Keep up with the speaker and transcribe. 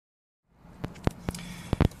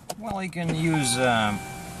Well, you can use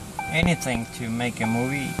anything to make a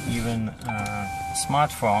movie, even a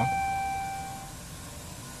smartphone,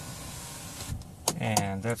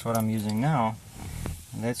 and that's what I'm using now,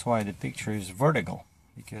 and that's why the picture is vertical,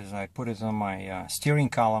 because I put it on my steering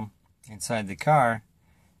column inside the car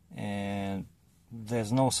and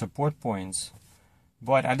there's no support points.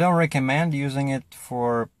 But I don't recommend using it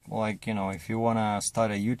for, like, you know, if you want to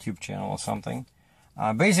start a YouTube channel or something.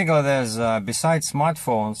 Basically, there's, besides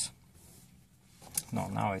smartphones, no,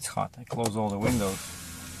 now it's hot, I close all the windows.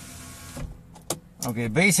 Okay,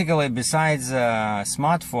 basically, besides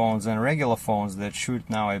smartphones and regular phones that shoot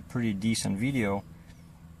now a pretty decent video,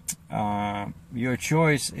 your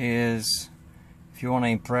choice is, if you want to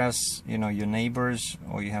impress, you know, your neighbors,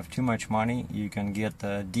 or you have too much money, you can get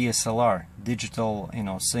a DSLR, digital, you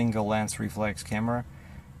know, single lens reflex camera,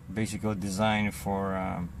 basically designed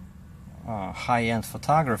for high-end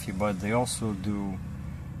photography, but they also do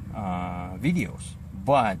videos.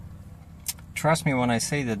 But trust me when I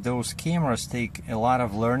say that those cameras take a lot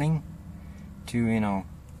of learning to, you know,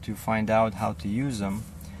 to find out how to use them,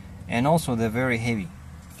 and also they're very heavy.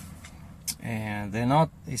 And they're not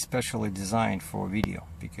especially designed for video,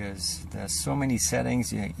 because there's so many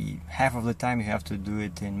settings. Half of the time you have to do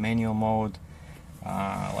it in manual mode,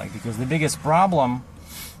 because the biggest problem,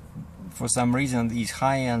 for some reason, these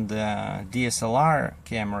high-end DSLR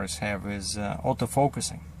cameras have is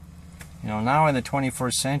autofocusing. You know, now in the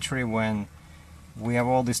 21st century, when we have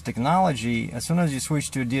all this technology, as soon as you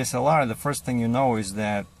switch to DSLR, the first thing you know is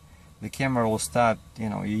that the camera will start, you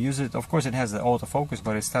know, you use it, of course it has the autofocus,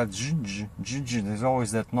 but it starts, there's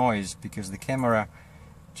always that noise, because the camera,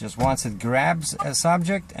 just once it grabs a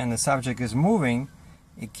subject and the subject is moving,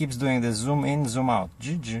 it keeps doing the zoom in, zoom out,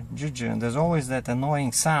 and there's always that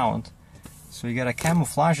annoying sound, so you gotta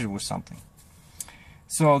camouflage it with something.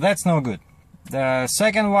 So that's no good. The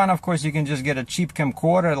second one, of course, you can just get a cheap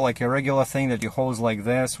camcorder, like a regular thing that you hold like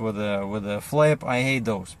this with a flip. I hate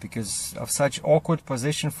those because of such awkward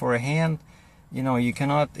position for a hand. You know, you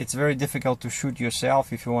cannot, it's very difficult to shoot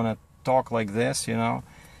yourself if you want to talk like this, you know.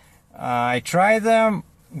 I tried them,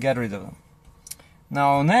 get rid of them.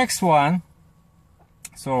 Now, next one,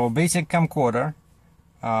 so basic camcorder,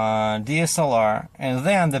 DSLR, and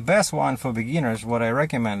then the best one for beginners, what I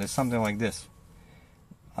recommend is something like this.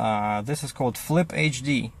 This is called Flip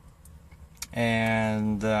HD,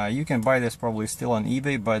 and you can buy this probably still on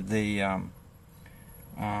eBay, but the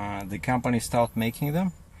company stopped making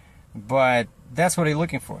them. But that's what you're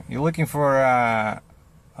looking for. You're looking for a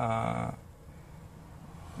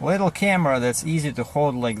little camera that's easy to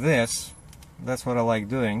hold like this. That's what I like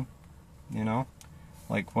doing, you know,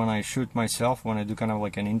 like when I shoot myself, when I do kind of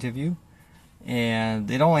like an interview. And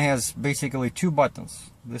it only has basically two buttons.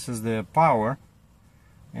 This is the power,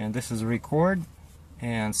 and this is record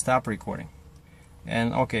and stop recording.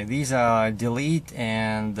 And okay, these are delete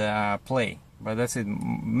and play, but that's it.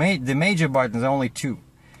 The major buttons are only two,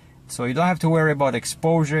 so you don't have to worry about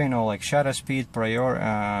exposure, you know, like shutter speed,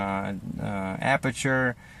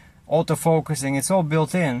 aperture, autofocusing. It's all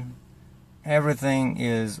built in. Everything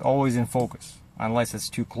is always in focus unless it's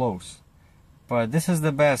too close. But this is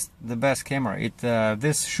the best camera.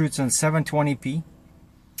 This shoots in 720p.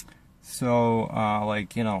 So,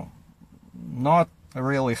 like, you know, not a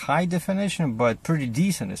really high definition, but pretty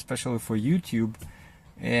decent, especially for YouTube.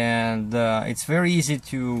 And it's very easy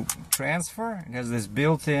to transfer. It has this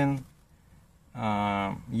built-in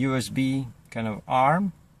USB kind of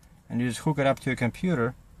arm, and you just hook it up to a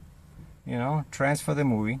computer, you know, transfer the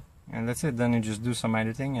movie, and that's it. Then you just do some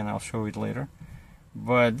editing, and I'll show it later.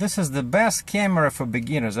 But this is the best camera for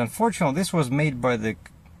beginners. Unfortunately, this was made by the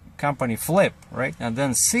company Flip, right? And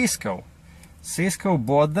then Cisco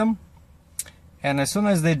bought them, and as soon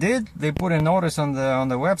as they did, they put a notice on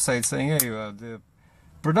the website saying, hey, the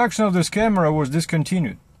production of this camera was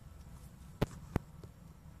discontinued.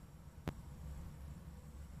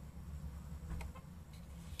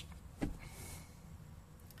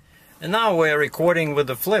 And now we're recording with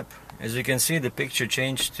the Flip. As you can see, the picture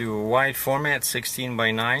changed to wide format,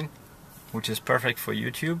 16:9, which is perfect for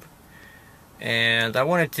YouTube. And I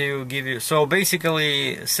wanted to give you, so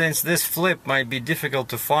basically, since this Flip might be difficult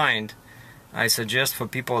to find, I suggest for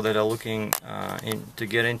people that are looking to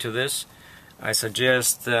get into this, I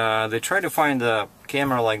suggest they try to find a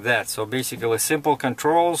camera like that. So basically simple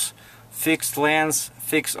controls, fixed lens,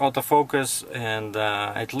 fixed autofocus, and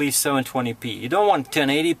at least 720p. You don't want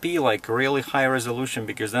 1080p, like really high resolution,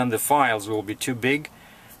 because then the files will be too big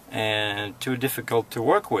and too difficult to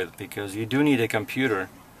work with, because you do need a computer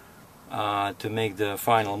to make the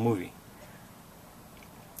final movie.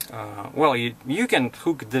 Well, you can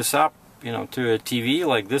hook this up you know, to a TV.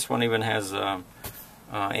 Like this one even has a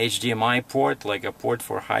HDMI port, like a port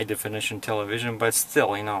for high definition television, but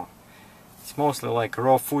still, you know, it's mostly like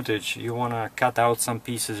raw footage. You want to cut out some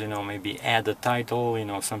pieces, you know, maybe add a title, you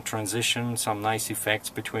know, some transition, some nice effects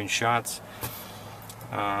between shots.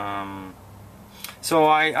 So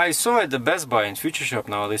I saw at the Best Buy in Future Shop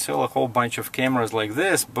now, they sell a whole bunch of cameras like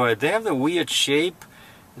this, but they have the weird shape.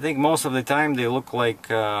 I think most of the time they look like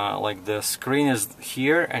the screen is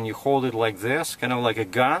here and you hold it like this, kind of like a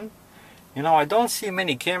gun. You know, I don't see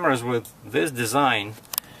many cameras with this design.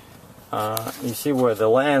 You see where the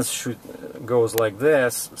lens goes like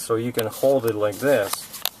this, so you can hold it like this.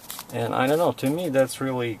 And I don't know, to me that's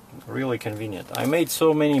really convenient. I made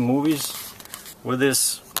so many movies with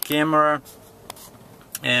this camera,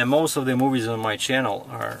 and most of the movies on my channel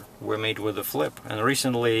were made with the flip. And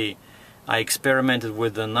recently I experimented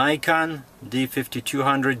with the Nikon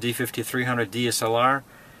D5200, D5300 DSLR,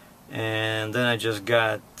 and then I just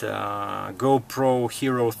got GoPro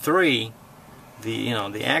Hero 3,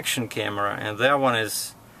 the action camera, and that one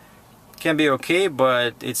can be okay,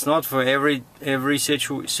 but it's not for every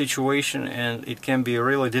situation, and it can be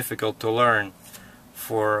really difficult to learn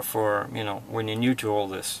for you know, when you're new to all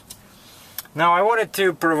this. Now I wanted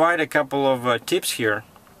to provide a couple of tips here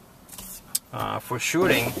for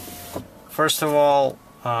shooting. First of all,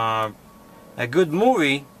 a good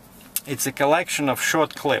movie, it's a collection of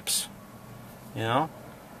short clips, you know,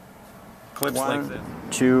 clips like this.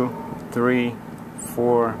 2, 3,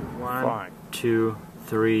 4, 5. 2,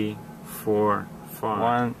 3, 4, 5.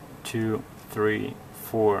 1, 2, 3,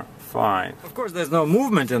 4, 5. Of course, there's no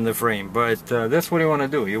movement in the frame, but that's what you want to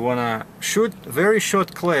do. You want to shoot very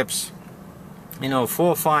short clips, you know,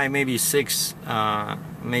 4, 5, maybe 6,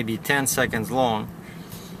 maybe 10 seconds long.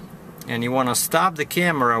 And you want to stop the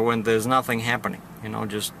camera when there's nothing happening. You know,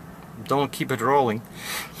 just don't keep it rolling.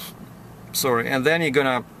 Sorry. And then you're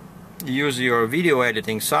gonna use your video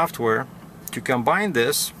editing software to combine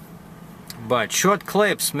this. But short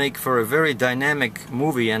clips make for a very dynamic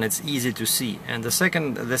movie, and it's easy to see. And the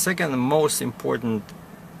second most important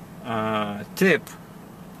tip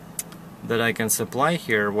that I can supply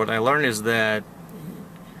here, what I learned is that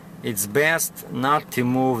it's best not to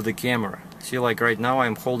move the camera. See, like right now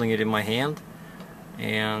I'm holding it in my hand,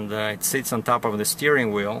 and it sits on top of the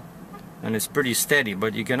steering wheel, and it's pretty steady.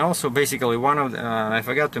 But you can also basically, I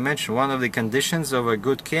forgot to mention, one of the conditions of a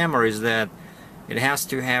good camera is that it has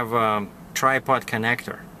to have a tripod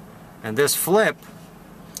connector. And this flip,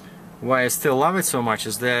 why I still love it so much,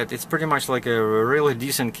 is that it's pretty much like a really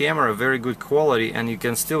decent camera, very good quality, and you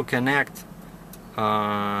can still connect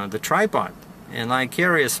the tripod. And I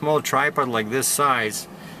carry a small tripod like this size,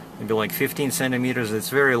 maybe like 15 centimeters. It's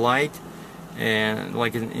very light, and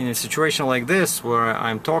like in a situation like this where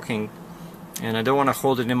I'm talking and I don't want to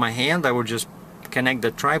hold it in my hand, I would just connect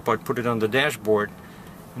the tripod, put it on the dashboard,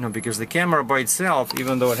 you know, because the camera by itself,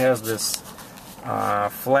 even though it has this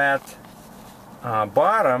flat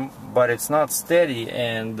bottom, but it's not steady,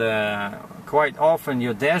 and quite often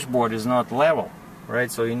your dashboard is not level,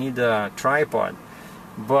 right? So you need a tripod.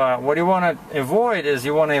 But what you want to avoid is,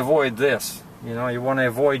 you want to avoid this. You know, you want to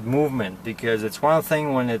avoid movement, because it's one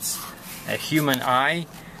thing when it's a human eye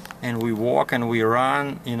and we walk and we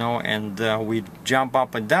run, you know, and we jump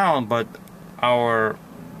up and down, but our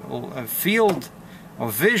field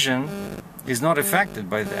of vision is not affected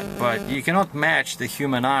by that. But you cannot match the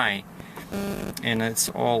human eye, and it's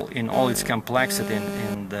all in all its complexity,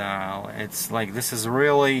 and it's like, this is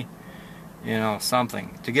really, you know,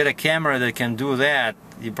 something. To get a camera that can do that,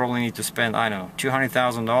 you probably need to spend, I don't know,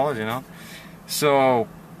 $200,000, you know. So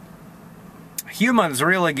humans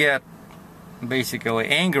really get basically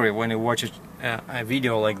angry when they watch a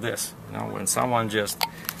video like this, you know, when someone just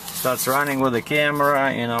starts running with the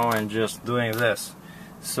camera, you know, and just doing this.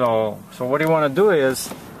 So what you want to do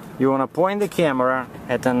is, you want to point the camera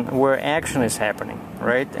at where action is happening,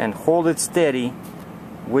 right, and hold it steady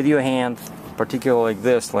with your hand, particularly like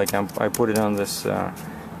this, like I put it on this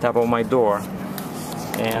top of my door,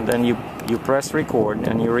 and then you press record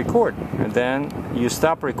and you record, and then you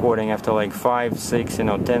stop recording after like 5, 6, you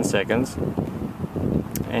know, 10 seconds,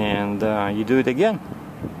 and you do it again.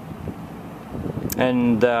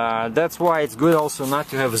 And that's why it's good also not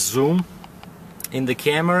to have zoom in the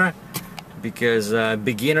camera, because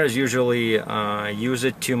beginners usually use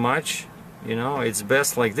it too much. You know, it's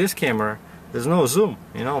best like this camera, there's no zoom,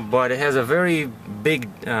 you know, but it has a very big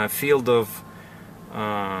field of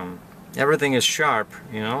everything is sharp,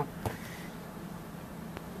 you know.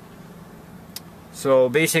 So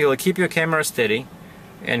basically, keep your camera steady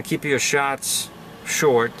and keep your shots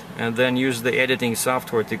short, and then use the editing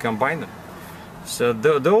software to combine them. So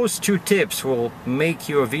those two tips will make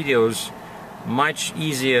your videos much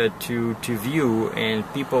easier to view, and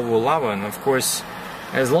people will love it. And of course,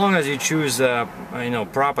 as long as you choose a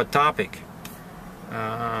proper topic.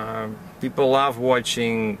 People love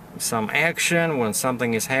watching some action when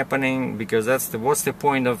something is happening, because what's the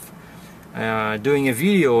point of doing a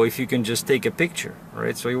video if you can just take a picture,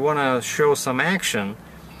 right? So you want to show some action,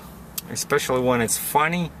 especially when it's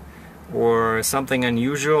funny or something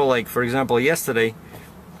unusual. Like for example, yesterday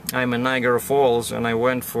I'm in Niagara Falls and I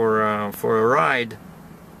went for a ride.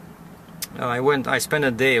 I spent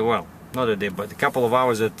a day, well, not a day, but a couple of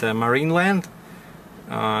hours at Marineland,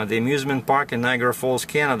 the amusement park in Niagara Falls,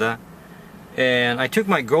 Canada. And I took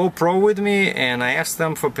my GoPro with me and I asked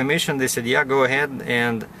them for permission. They said, yeah, go ahead.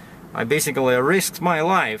 And I basically risked my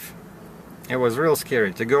life. It was real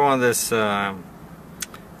scary to go on this,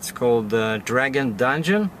 it's called Dragon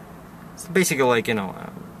Dungeon. It's basically like,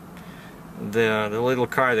 the little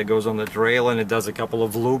car that goes on the trail and it does a couple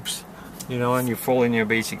of loops, and you fall in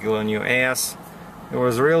basically on your ass. It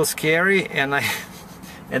was real scary, and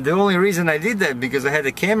and the only reason I did that because I had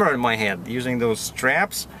a camera in my head using those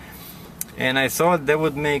straps, and I thought that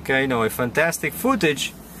would make a fantastic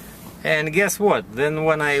footage. And guess what? Then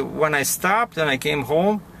when I stopped and I came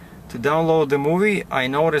home to download the movie, I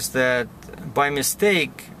noticed that by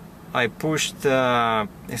mistake I pushed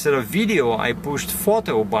instead of video, I pushed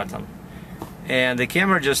photo button, and the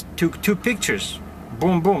camera just took 2 pictures.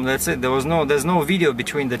 Boom, boom, that's it. There's no video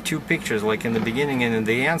between the 2 pictures, like in the beginning and in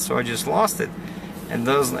the end, so I just lost it. And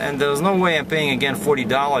there's no way I'm paying again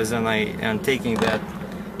 $40 and I am taking that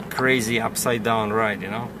crazy upside down ride,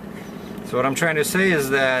 So what I'm trying to say is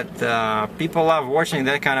that people love watching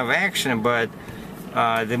that kind of action, but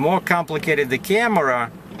the more complicated the camera,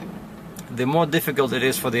 the more difficult it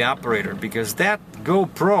is for the operator, because that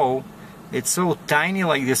GoPro, it's so tiny,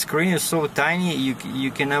 like the screen is so tiny,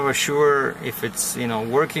 you can never sure if it's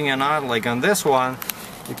working or not. Like on this one,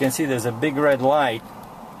 you can see there's a big red light,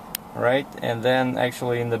 right? And then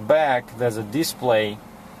actually in the back there's a display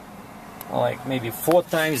like maybe 4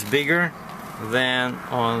 times bigger than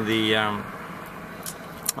on the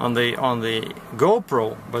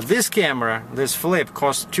GoPro. But this camera, this flip,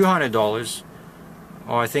 costs $200,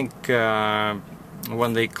 or I think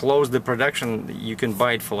when they close the production you can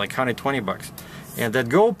buy it for like $120, and that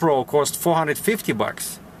GoPro cost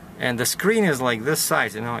 $450, and the screen is like this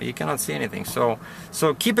size, you cannot see anything. So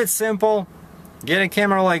keep it simple, get a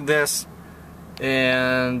camera like this,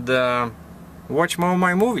 and watch more of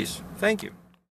my movies. Thank you.